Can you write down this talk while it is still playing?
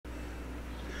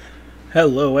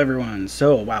Hello everyone.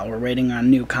 So while we're waiting on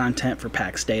new content for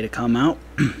PAX Day to come out,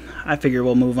 I figure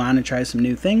we'll move on and try some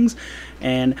new things.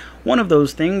 And one of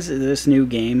those things is this new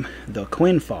game, the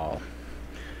Quinfall.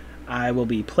 I will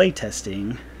be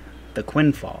playtesting the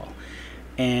Quinfall.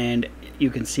 And you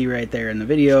can see right there in the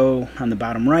video on the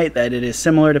bottom right that it is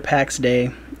similar to PAX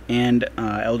Day and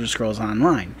Elder Scrolls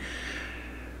Online.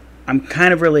 I'm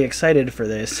kind of really excited for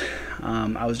this.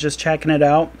 I was just checking it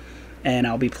out and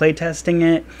I'll be playtesting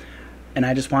it. And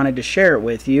I just wanted to share it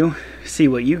with you, see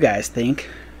what you guys think.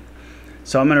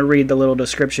 So I'm going to read the little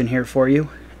description here for you.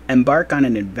 Embark on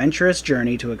an adventurous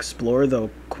journey to explore the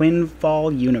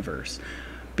Quinfall universe.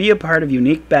 Be a part of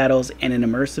unique battles and an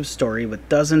immersive story with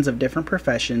dozens of different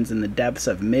professions in the depths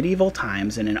of medieval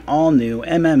times in an all-new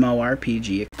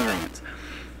MMORPG experience.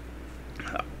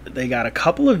 They got a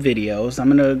couple of videos. I'm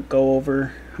going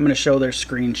to show their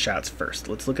screenshots first.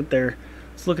 Let's look at their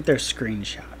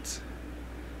screenshots.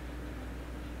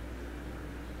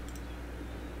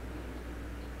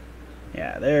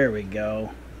 Yeah, there we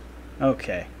go.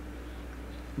 Okay.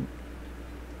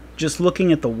 Just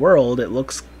looking at the world, it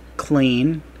looks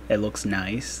clean. It looks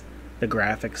nice. The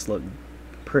graphics look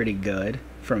pretty good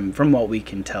from what we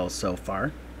can tell so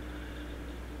far.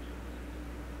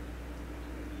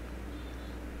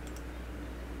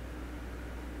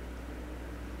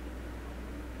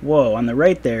 Whoa, on the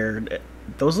right there,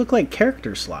 those look like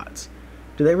character slots.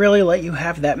 Do they really let you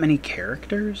have that many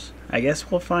characters? I guess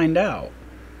we'll find out.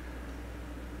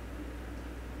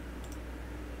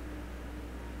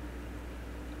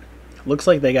 Looks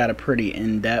like they got a pretty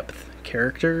in-depth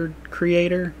character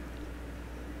creator.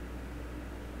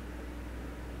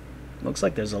 Looks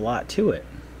like there's a lot to it.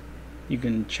 You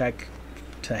can check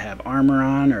to have armor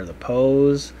on or the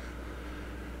pose.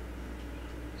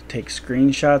 Take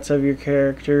screenshots of your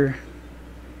character.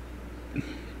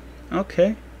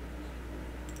 Okay.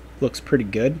 Looks pretty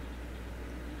good.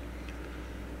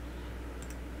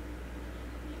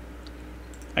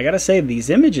 I gotta say, these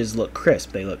images look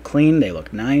crisp. They look clean, they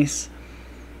look nice.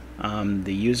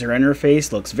 The user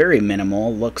interface looks very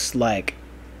minimal. Looks like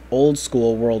old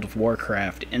school World of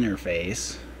Warcraft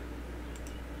interface,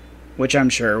 which I'm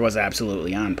sure was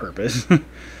absolutely on purpose.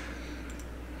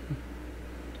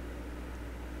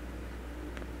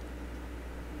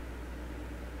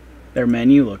 Their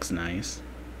menu looks nice.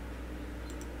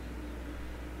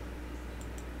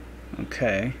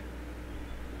 Okay.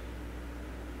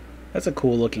 That's a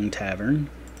cool looking tavern.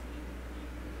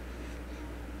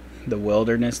 The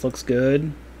wilderness looks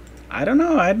good. I don't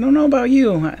know about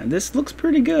you. This looks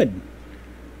pretty good.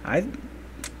 I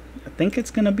think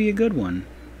it's gonna be a good one.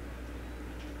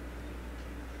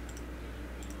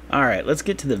 Alright, let's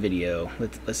get to the video.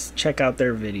 Let's check out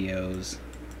their videos.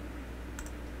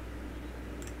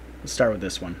 Let's start with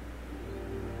this one.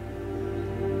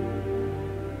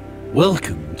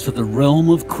 Welcome to the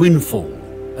realm of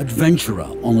Quinfall, adventurer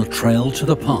on a trail to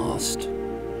the past.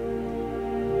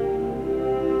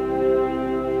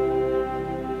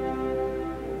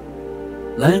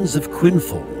 Lands of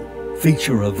Quinfall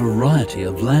feature a variety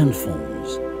of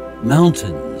landforms,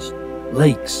 mountains,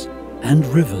 lakes, and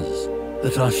rivers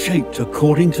that are shaped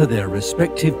according to their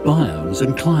respective biomes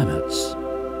and climates.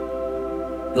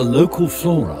 The local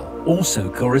flora also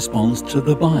corresponds to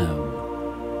the biome.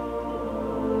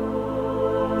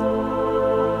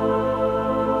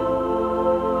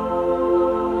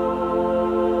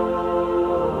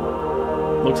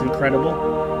 Looks incredible.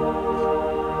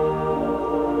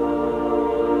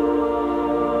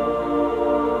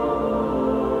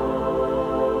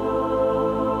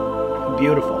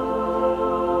 Beautiful.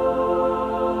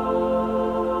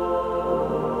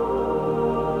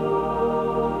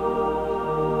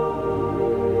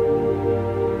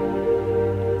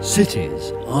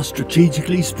 Cities are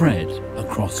strategically spread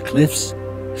across cliffs,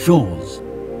 shores,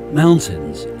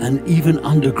 mountains, and even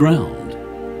underground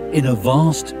in a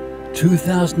vast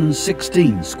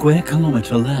 2016 square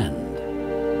kilometer land.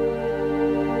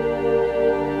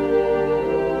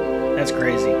 That's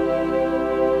crazy.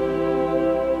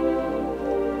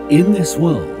 In this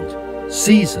world,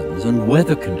 seasons and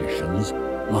weather conditions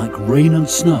like rain and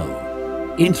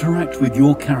snow interact with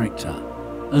your character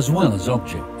as well as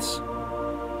objects.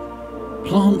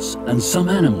 Plants and some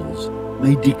animals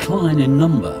may decline in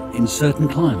number in certain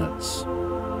climates.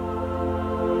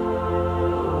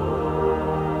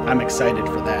 I'm excited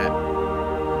for that.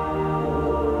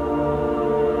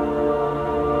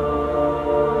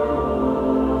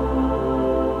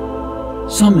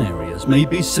 Some areas may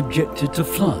be subjected to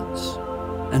floods,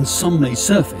 and some may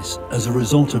surface as a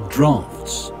result of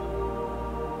drafts.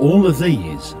 All of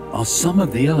these are some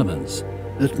of the elements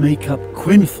that make up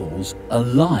Quinfall's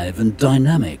alive and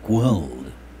dynamic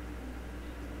world.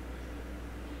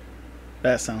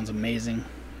 That sounds amazing.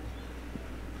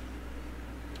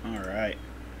 All right.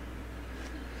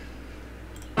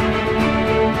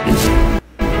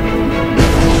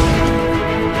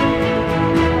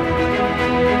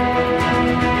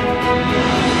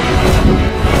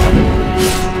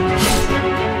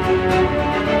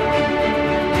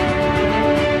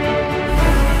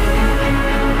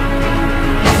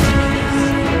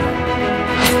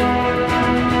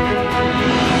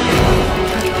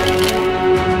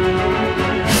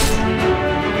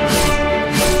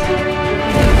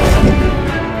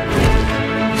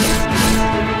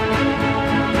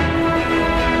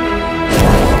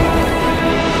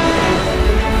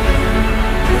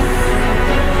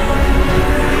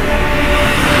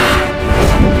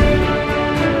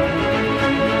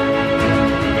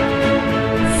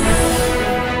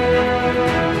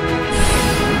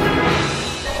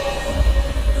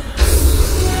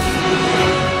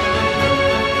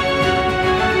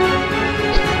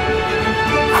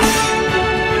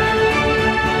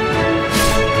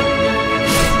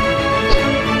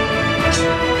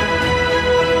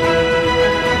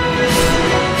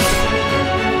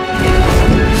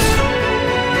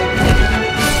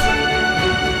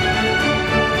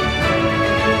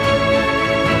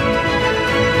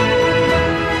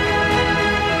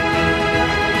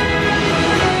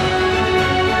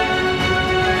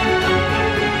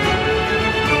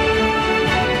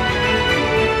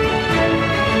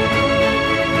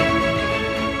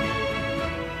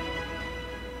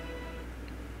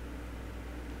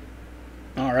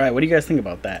 Alright, what do you guys think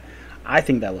about that? I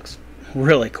think that looks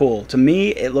really cool. To me,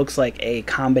 it looks like a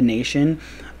combination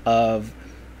of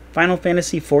Final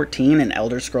Fantasy XIV and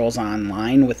Elder Scrolls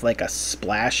Online with like a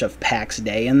splash of PAX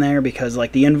Day in there, because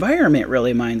like the environment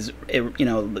really reminds, you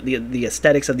know, the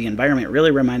aesthetics of the environment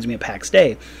really reminds me of PAX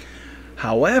Day.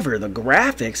 However, the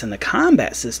graphics and the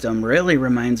combat system really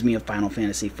reminds me of Final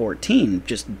Fantasy XIV.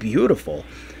 Just beautiful.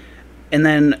 And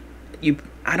then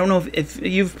I don't know if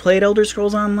you've played Elder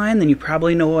Scrolls Online, then you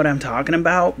probably know what I'm talking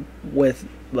about with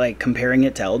like comparing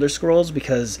it to Elder Scrolls,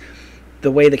 because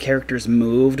the way the characters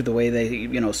moved, the way they,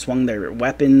 you know, swung their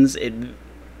weapons, it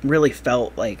really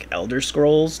felt like Elder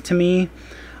Scrolls to me.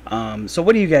 So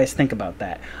what do you guys think about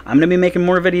that? I'm going to be making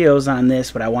more videos on this,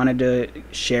 but I wanted to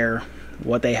share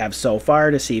what they have so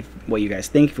far to see what you guys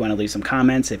think. If you want to leave some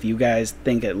comments, if you guys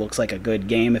think it looks like a good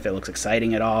game, if it looks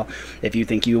exciting at all, if you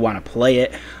think you want to play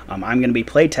it, I'm going to be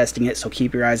play testing it, so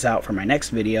keep your eyes out for my next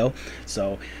video.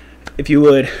 So if you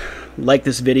would like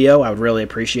this video, I would really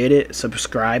appreciate it.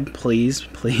 Subscribe, please,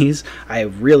 please. I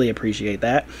really appreciate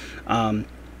that. And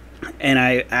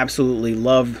I absolutely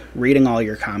love reading all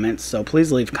your comments, so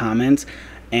please leave comments.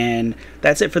 And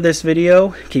that's it for this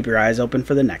video. Keep your eyes open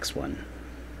for the next one.